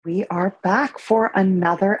We are back for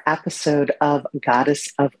another episode of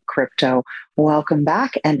Goddess of Crypto. Welcome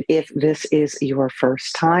back. And if this is your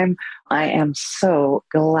first time, I am so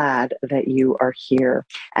glad that you are here.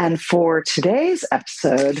 And for today's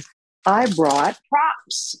episode, I brought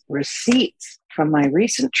props, receipts from my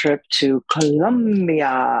recent trip to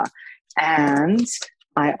Colombia. And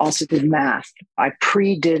I also did math. I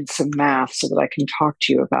pre-did some math so that I can talk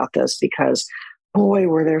to you about this because boy,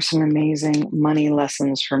 were there some amazing money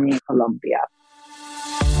lessons for me in Colombia.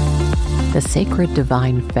 The sacred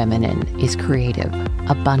divine feminine is creative,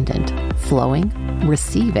 abundant, flowing,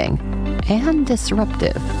 receiving, and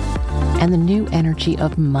disruptive. And the new energy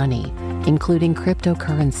of money, including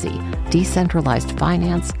cryptocurrency, decentralized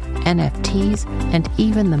finance, NFTs, and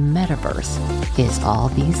even the metaverse, is all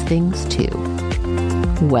these things too.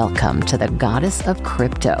 Welcome to the Goddess of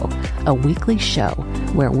Crypto, a weekly show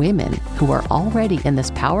where women who are already in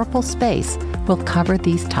this powerful space will cover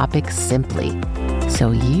these topics simply,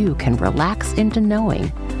 so you can relax into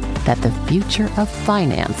knowing that the future of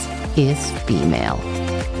finance is female.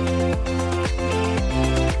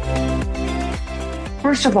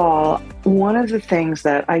 First of all, one of the things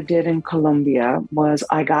that I did in Colombia was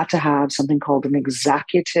I got to have something called an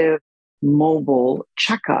executive mobile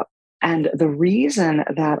checkup. And the reason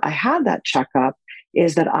that I had that checkup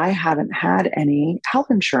is that I haven't had any health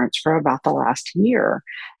insurance for about the last year.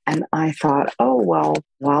 And I thought, oh, well,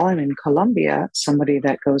 while I'm in Colombia, somebody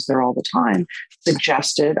that goes there all the time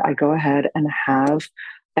suggested I go ahead and have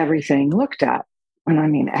everything looked at. And I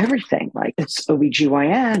mean, everything, like it's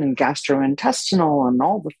OBGYN and gastrointestinal and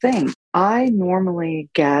all the things. I normally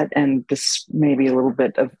get, and this may be a little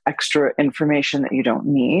bit of extra information that you don't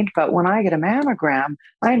need, but when I get a mammogram,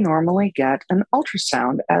 I normally get an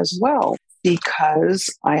ultrasound as well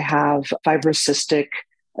because I have fibrocystic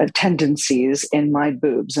tendencies in my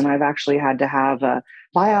boobs. And I've actually had to have a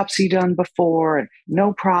biopsy done before and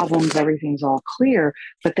no problems, everything's all clear,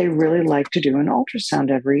 but they really like to do an ultrasound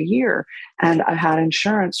every year. And I had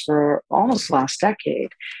insurance for almost last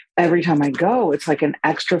decade. Every time I go, it's like an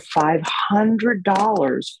extra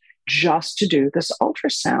 $500 just to do this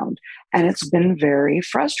ultrasound. And it's been very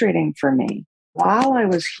frustrating for me. While I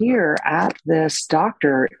was here at this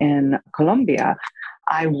doctor in Colombia,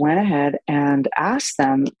 I went ahead and asked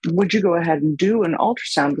them, would you go ahead and do an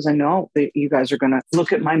ultrasound? Because I know that you guys are going to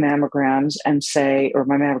look at my mammograms and say, or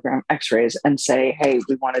my mammogram x-rays and say, hey,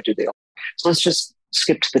 we want to do the ultrasound. So let's just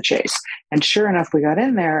skip to the chase. And sure enough, we got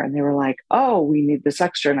in there and they were like, oh, we need this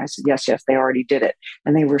extra. And I said, yes, they already did it.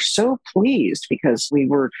 And they were so pleased because we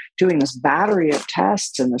were doing this battery of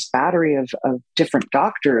tests and this battery of different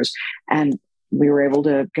doctors. And we were able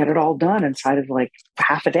to get it all done inside of like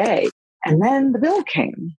half a day. And then the bill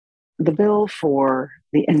came, the bill for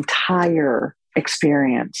the entire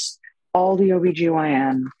experience, all the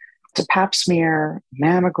OBGYN, to pap smear,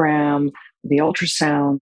 mammogram, the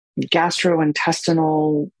ultrasound,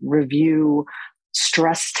 gastrointestinal review,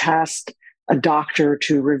 stress test, a doctor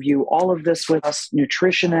to review all of this with us,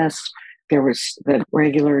 nutritionist. There was the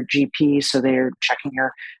regular GP, so they're checking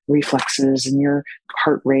your reflexes and your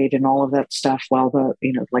heart rate and all of that stuff while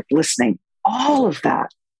like listening. All of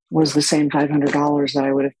that was the same $500 that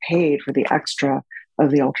I would have paid for the extra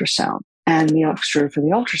of the ultrasound. And the extra for the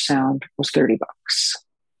ultrasound was $30.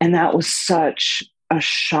 And that was such a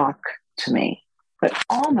shock to me, but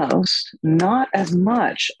almost not as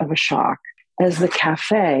much of a shock as the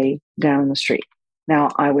cafe down the street. Now,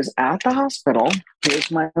 I was at the hospital.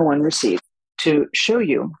 Here's my one receipt to show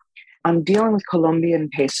you. I'm dealing with Colombian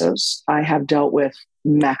pesos. I have dealt with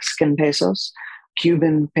Mexican pesos,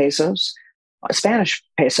 Cuban pesos, Spanish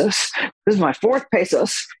pesos. This is my fourth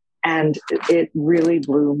pesos. And it really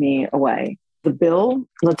blew me away. The bill,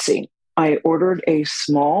 let's see. I ordered a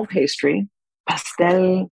small pastry,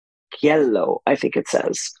 pastel quiero, I think it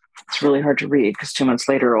says. It's really hard to read because 2 months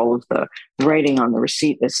later, all of the writing on the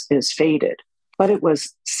receipt is faded. But it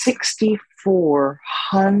was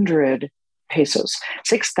 6,400 pesos,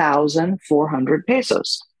 6,400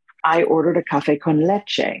 pesos. I ordered a café con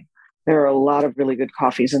leche. There are a lot of really good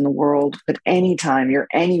coffees in the world, but anytime you're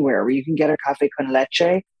anywhere where you can get a café con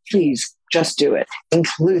leche, please just do it,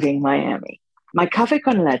 including Miami. My café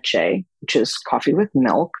con leche, which is coffee with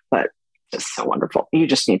milk, but it's so wonderful. You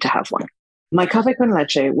just need to have one. My café con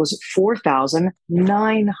leche was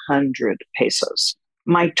 4,900 pesos.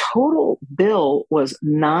 My total bill was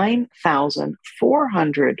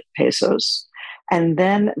 9,400 pesos. And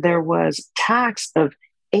then there was tax of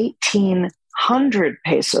 1,800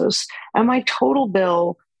 pesos. And my total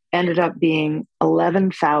bill ended up being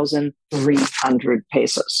 11,300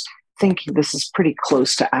 pesos. thinking this is pretty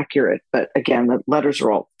close to accurate, but again, the letters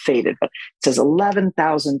are all faded, but it says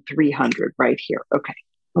 11,300 right here. Okay.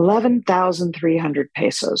 11,300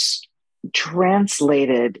 pesos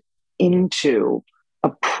translated into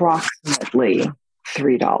approximately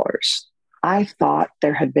 $3. I thought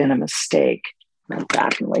there had been a mistake. I went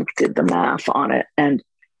back and did the math on it. And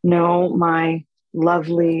no, my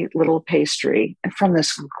lovely little pastry and from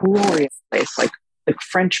this glorious place, like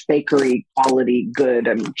French bakery quality good.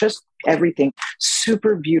 I mean, just everything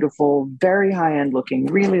super beautiful, very high end looking,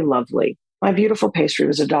 really lovely. My beautiful pastry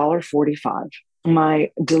was $1.45. My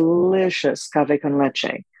delicious café con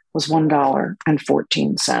leche was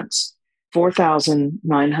 $1.14.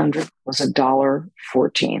 4,900 was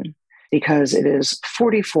 $1.14 because it is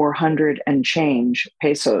 4,400 and change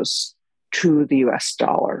pesos to the US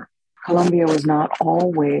dollar. Colombia was not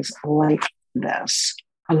always like this.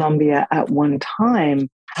 Colombia at one time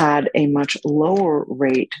had a much lower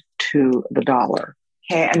rate to the dollar.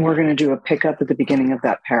 Okay, and we're going to do a pickup at the beginning of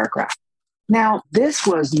that paragraph. Now, this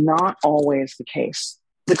was not always the case.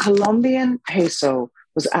 The Colombian peso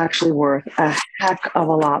was actually worth a heck of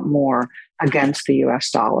a lot more against the US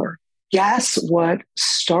dollar. Guess what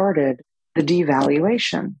started the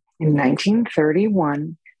devaluation? In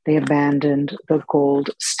 1931, they abandoned the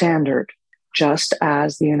gold standard, just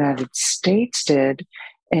as the United States did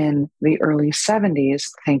in the early 70s.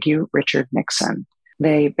 Thank you, Richard Nixon.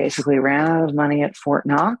 They basically ran out of money at Fort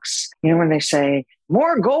Knox. You know, when they say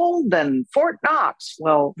more gold than Fort Knox,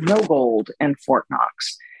 well, no gold in Fort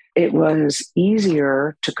Knox. It was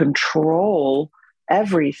easier to control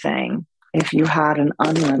everything if you had an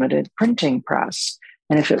unlimited printing press.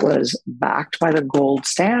 And if it was backed by the gold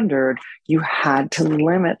standard, you had to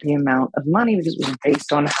limit the amount of money because it was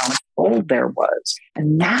based on how much gold there was.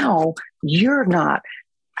 And now you're not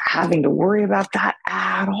having to worry about that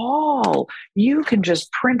at all. You can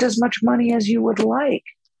just print as much money as you would like.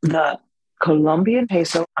 The Colombian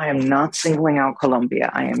peso, I am not singling out Colombia.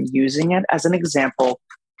 I am using it as an example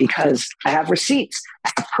because I have receipts.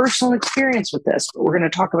 I have personal experience with this, but we're going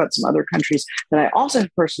to talk about some other countries that I also have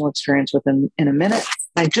personal experience with in a minute.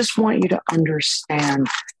 I just want you to understand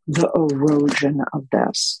the erosion of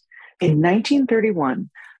this. In 1931,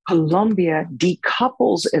 Colombia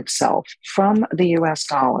decouples itself from the US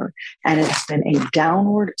dollar, and it has been a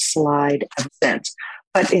downward slide ever since.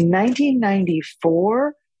 But in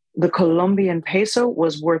 1994, the Colombian peso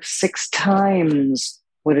was worth 6 times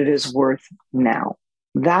what it is worth now.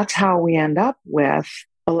 That's how we end up with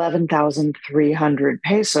 11,300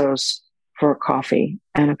 pesos for a coffee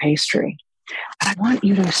and a pastry. I want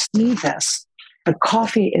you to see this. The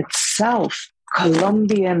coffee itself,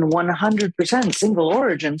 Colombian 100% single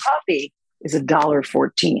origin coffee, is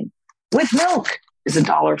 $1.14. With milk is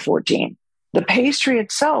 $1.14. The pastry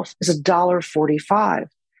itself is $1.45.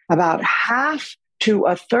 About half to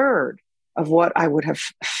a third of what I would have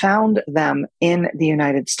found them in the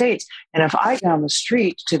United States. And if I down the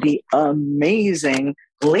street to the amazing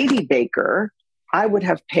Lady Baker, I would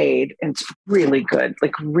have paid, and it's really good,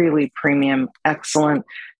 like really premium, excellent,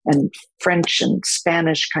 and French and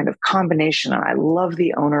Spanish kind of combination. And I love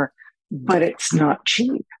the owner, but it's not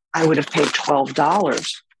cheap. I would have paid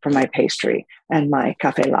 $12 for my pastry and my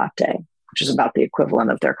cafe latte, which is about the equivalent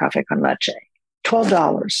of their cafe con leche.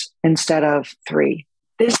 $12 instead of $3.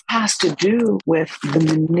 This has to do with the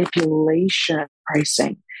manipulation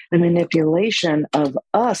pricing, the manipulation of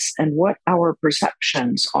us and what our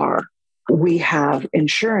perceptions are. We have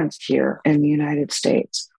insurance here in the United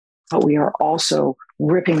States, but we are also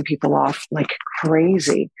ripping people off like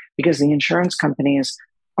crazy because the insurance companies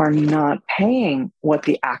are not paying what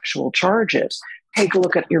the actual charge is. Take a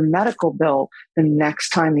look at your medical bill the next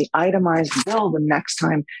time, the itemized bill, the next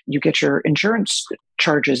time you get your insurance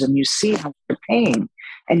charges and you see how you're paying.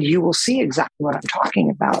 And you will see exactly what I'm talking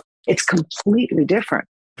about. It's completely different.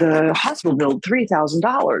 The hospital billed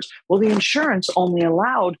 $3,000. Well, the insurance only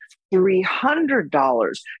allowed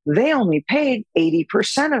 $300. They only paid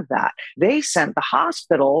 80% of that. They sent the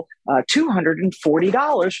hospital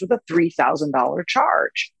 $240 for the $3,000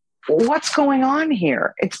 charge. What's going on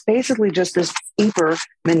here? It's basically just this deeper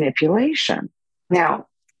manipulation. Now,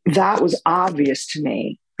 that was obvious to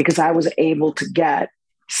me because I was able to get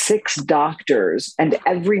 6 doctors and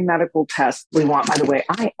every medical test we want. By the way,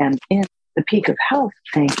 I am in the peak of health.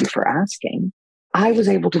 Thank you for asking. I was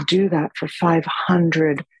able to do that for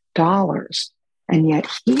 $500. And yet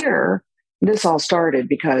here, this all started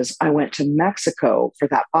because I went to Mexico for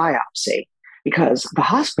that biopsy because the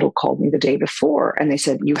hospital called me the day before and they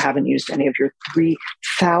said, you haven't used any of your $3,000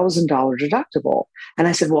 deductible. And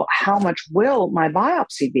I said, well, how much will my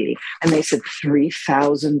biopsy be? And they said,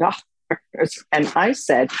 $3,000. And I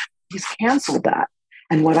said, He's canceled that.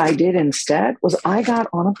 And what I did instead was I got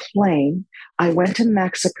on a plane. I went to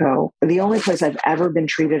Mexico. The only place I've ever been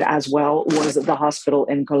treated as well was the hospital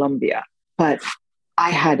in Colombia. But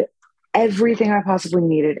I had everything I possibly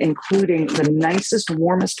needed, including the nicest,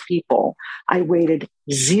 warmest people. I waited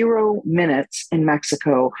 0 minutes in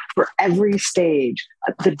Mexico for every stage.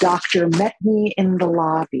 The doctor met me in the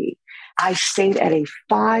lobby. I stayed at a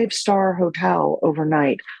 5-star hotel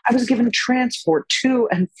overnight. I was given transport to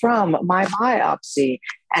and from my biopsy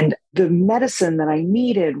and the medicine that I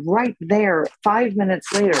needed right there 5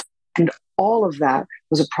 minutes later. And all of that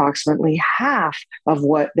was approximately half of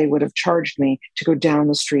what they would have charged me to go down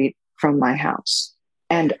the street from my house.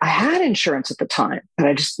 And I had insurance at the time, but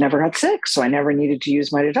I just never got sick. So I never needed to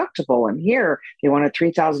use my deductible. And here they wanted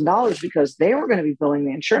 $3,000 because they were going to be billing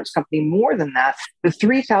the insurance company more than that. The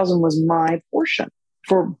 $3,000 was my portion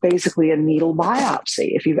for basically a needle biopsy.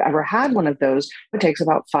 If you've ever had one of those, it takes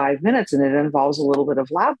about 5 minutes and it involves a little bit of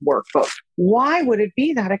lab work. But why would it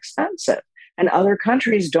be that expensive? And other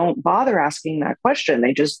countries don't bother asking that question.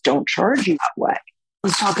 They just don't charge you that way.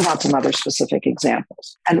 Let's talk about some other specific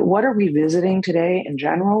examples. And what are we visiting today in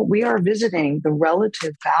general? We are visiting the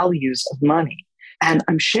relative values of money. And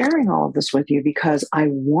I'm sharing all of this with you because I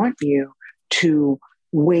want you to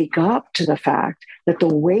wake up to the fact that the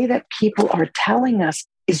way that people are telling us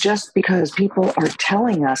is just because people are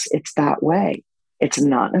telling us it's that way. It's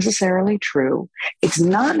not necessarily true. It's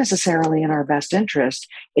not necessarily in our best interest.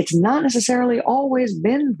 It's not necessarily always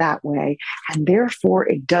been that way. And therefore,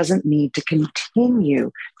 it doesn't need to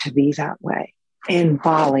continue to be that way. In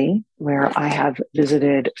Bali, where I have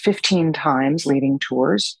visited 15 times leading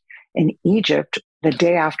tours, in Egypt, the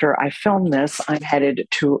day after I filmed this, I'm headed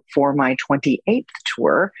for my 28th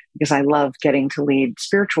tour because I love getting to lead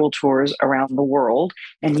spiritual tours around the world.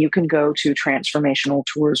 And you can go to Transformational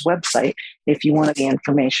Tours website if you want the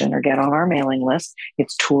information or get on our mailing list.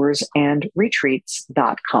 It's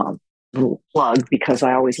toursandretreats.com. Plug, because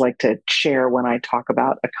I always like to share when I talk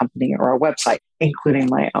about a company or a website, including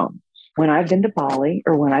my own. When I've been to Bali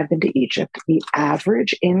or when I've been to Egypt, the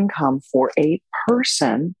average income for a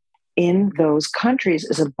person in those countries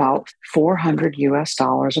is about $400 US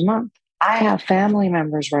a month. I have family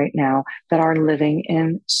members right now that are living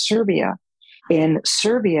in Serbia. In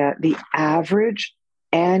Serbia, the average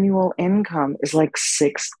annual income is like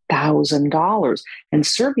 $6,000. And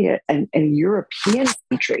Serbia, a European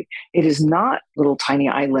country, it is not a little tiny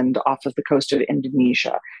island off of the coast of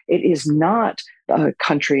Indonesia. It is not a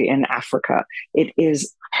country in Africa. It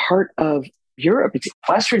is part of Europe. It's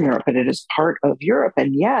Western Europe, but it is part of Europe.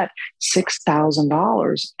 And yet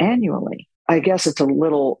 $6,000 annually. I guess it's a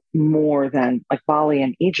little more than like Bali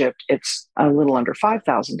and Egypt. It's a little under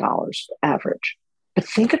 $5,000 average. But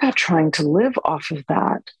think about trying to live off of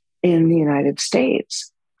that in the United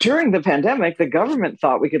States. During the pandemic, the government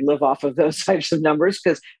thought we could live off of those types of numbers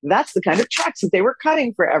because that's the kind of checks that they were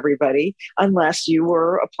cutting for everybody, unless you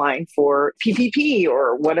were applying for PPP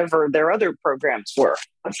or whatever their other programs were.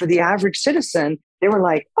 But for the average citizen, they were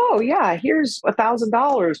like, oh, yeah, here's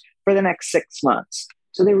 $1,000 for the next 6 months.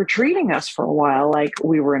 So they were treating us for a while like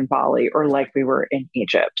we were in Bali or like we were in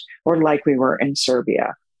Egypt or like we were in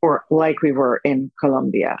Serbia or like we were in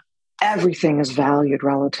Colombia. Everything is valued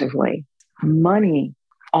relatively. Money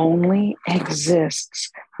only exists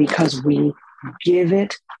because we give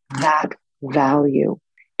it that value.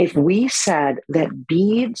 If we said that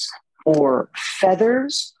beads or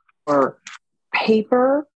feathers or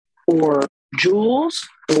paper or jewels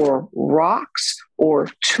or rocks or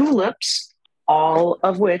tulips, all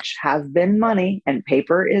of which have been money and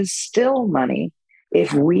paper is still money,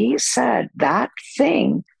 if we said that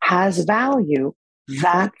thing has value,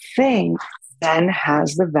 that thing then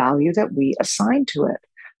has the value that we assign to it.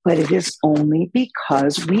 But it is only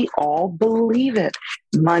because we all believe it.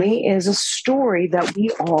 Money is a story that we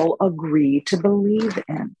all agree to believe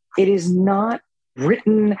in. It is not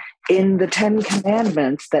written in the 10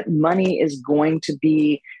 Commandments that money is going to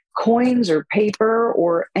be coins or paper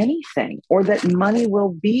or anything, or that money will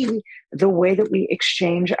be the way that we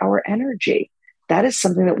exchange our energy. That is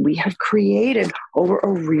something that we have created over a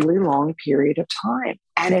really long period of time.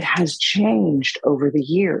 And it has changed over the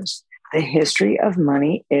years. The history of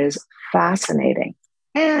money is fascinating.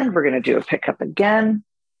 And we're going to do a pickup again.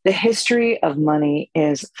 The history of money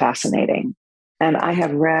is fascinating. And I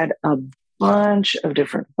have read a bunch of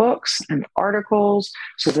different books and articles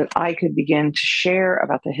so that I could begin to share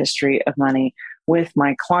about the history of money with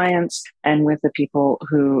my clients and with the people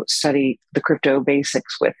who study the crypto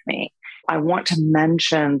basics with me. I want to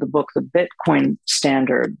mention the book, The Bitcoin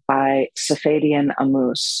Standard by Safedian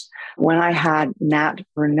Ammous. When I had Nat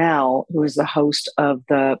Brunell, who is the host of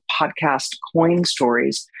the podcast Coin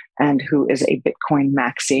Stories and who is a Bitcoin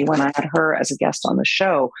maxi, when I had her as a guest on the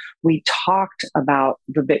show, we talked about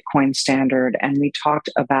the Bitcoin standard and we talked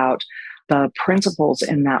about the principles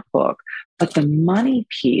in that book. But the money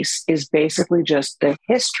piece is basically just the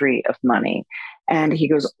history of money. And he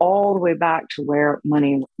goes all the way back to where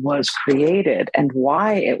money was created and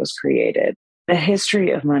why it was created. The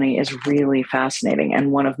history of money is really fascinating.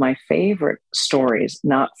 And one of my favorite stories,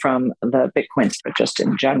 not from the Bitcoin, but just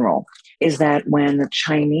in general, is that when the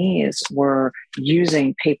Chinese were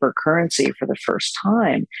using paper currency for the first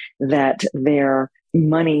time, that their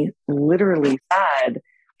money literally said,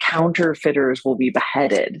 counterfeiters will be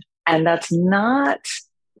beheaded. And that's not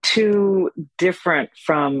too different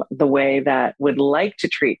from the way that would like to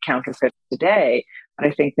treat counterfeits today. But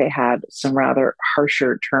I think they had some rather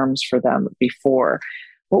harsher terms for them before.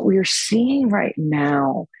 What we're seeing right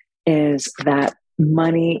now is that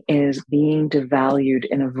money is being devalued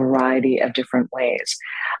in a variety of different ways.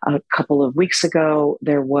 A couple of weeks ago,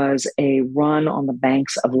 there was a run on the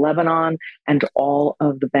banks of Lebanon, and all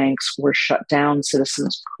of the banks were shut down.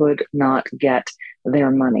 Citizens could not get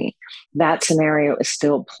their money. That scenario is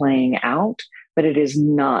still playing out, but it is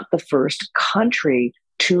not the first country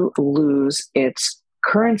to lose its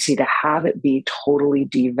currency, to have it be totally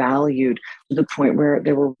devalued to the point where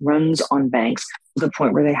there were runs on banks, to the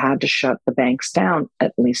point where they had to shut the banks down,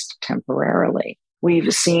 at least temporarily.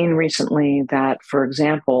 We've seen recently that, for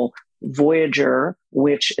example, Voyager,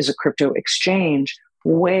 which is a crypto exchange,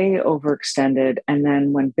 way overextended. And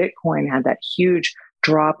then when Bitcoin had that huge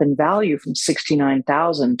drop in value from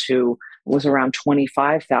 69,000 to was around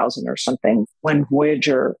 25,000 or something, when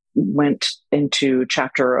Voyager went into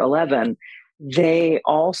chapter 11, they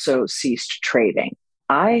also ceased trading.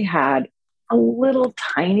 I had a little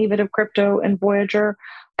tiny bit of crypto in Voyager,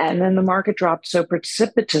 and then the market dropped so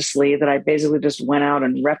precipitously that I basically just went out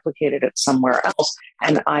and replicated it somewhere else.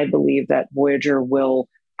 And I believe that Voyager will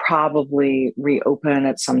probably reopen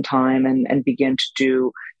at some time and begin to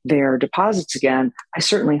do their deposits again. I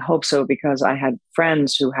certainly hope so, because I had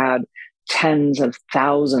friends who had tens of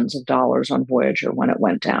thousands of dollars on Voyager when it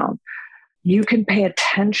went down. You can pay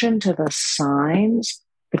attention to the signs,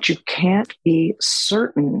 but you can't be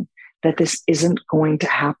certain that this isn't going to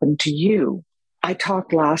happen to you. I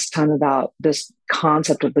talked last time about this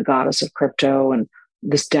concept of the goddess of crypto and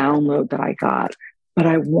this download that I got, but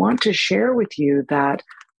I want to share with you that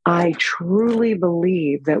I truly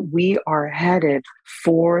believe that we are headed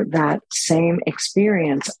for that same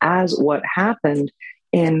experience as what happened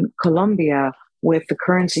in Colombia with the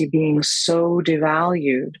currency being so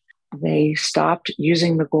devalued. They stopped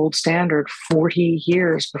using the gold standard 40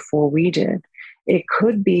 years before we did. It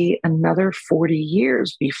could be another 40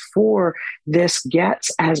 years before this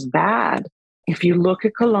gets as bad. If you look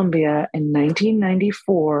at Colombia in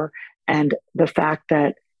 1994 and the fact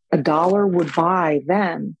that a dollar would buy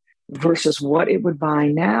then versus what it would buy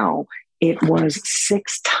now, it was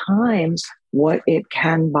 6 times what it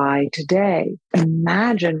can buy today.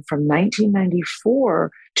 Imagine from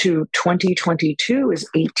 1994 to 2022 is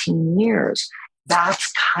 18 years.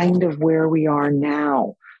 That's kind of where we are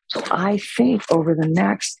now. So I think over the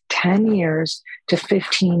next 10 years to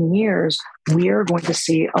 15 years, we are going to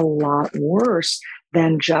see a lot worse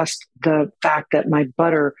than just the fact that my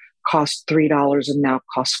butter cost $3 and now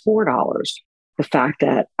costs $4. The fact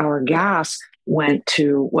that our gas went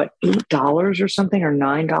to $8 or something, or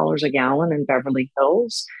 $9 a gallon in Beverly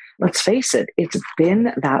Hills. Let's face it, it's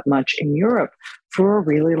been that much in Europe for a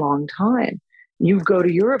really long time. You go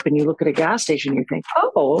to Europe and you look at a gas station, you think,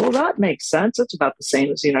 oh, well, that makes sense. It's about the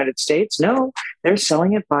same as the United States. No, they're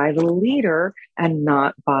selling it by the liter and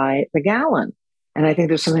not by the gallon. And I think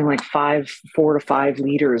there's something like 4 to 5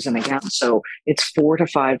 liters in a gallon. So it's 4 to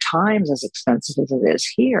 5 times as expensive as it is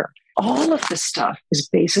here. All of this stuff is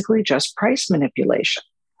basically just price manipulation.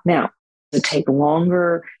 Now, does it take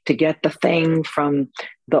longer to get the thing from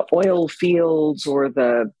the oil fields or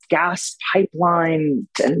the gas pipeline,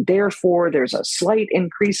 and therefore there's a slight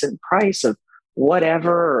increase in price of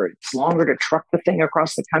whatever, or it's longer to truck the thing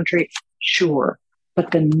across the country? Sure.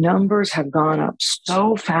 But the numbers have gone up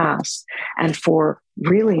so fast and for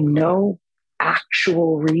really no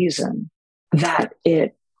actual reason that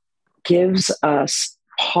it gives us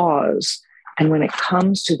pause. And when it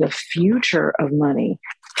comes to the future of money,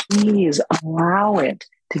 please allow it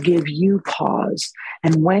to give you pause.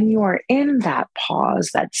 And when you are in that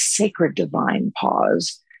pause, that sacred divine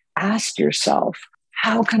pause, ask yourself,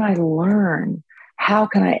 how can I learn? How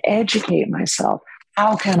can I educate myself?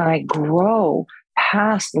 How can I grow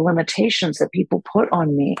past the limitations that people put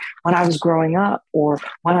on me when I was growing up, or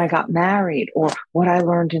when I got married, or what I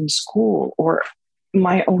learned in school, or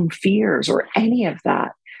my own fears, or any of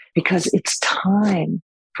that, because it's time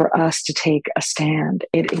for us to take a stand.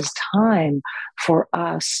 It is time for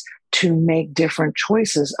us to make different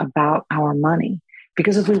choices about our money.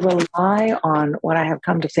 Because if we rely on what I have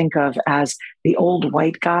come to think of as the old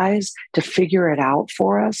white guys to figure it out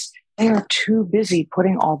for us, they are too busy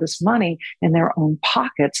putting all this money in their own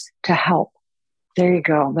pockets to help. There you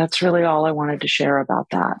go. That's really all I wanted to share about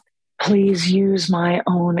that. Please use my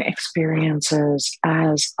own experiences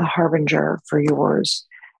as a harbinger for yours.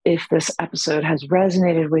 If this episode has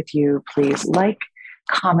resonated with you, please like,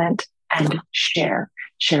 comment, and share.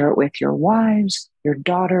 Share it with your wives, your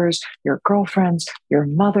daughters, your girlfriends, your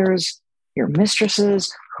mothers, your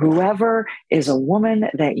mistresses, whoever is a woman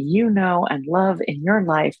that you know and love in your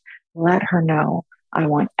life. Let her know. I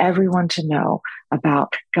want everyone to know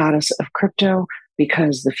about Goddess of Crypto,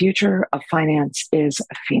 because the future of finance is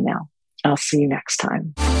female. I'll see you next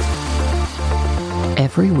time.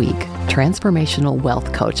 Every week, transformational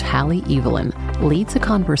wealth coach Hallie Evelyn leads a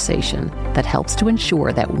conversation that helps to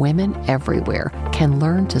ensure that women everywhere can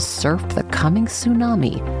learn to surf the coming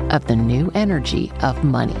tsunami of the new energy of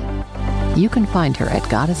money. You can find her at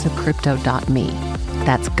goddessofcrypto.me.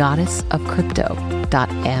 That's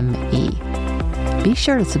goddessofcrypto.me. Be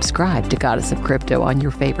sure to subscribe to Goddess of Crypto on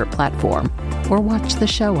your favorite platform, or watch the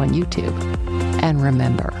show on YouTube. And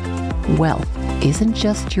remember, wealth isn't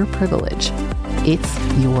just your privilege, it's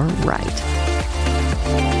your right.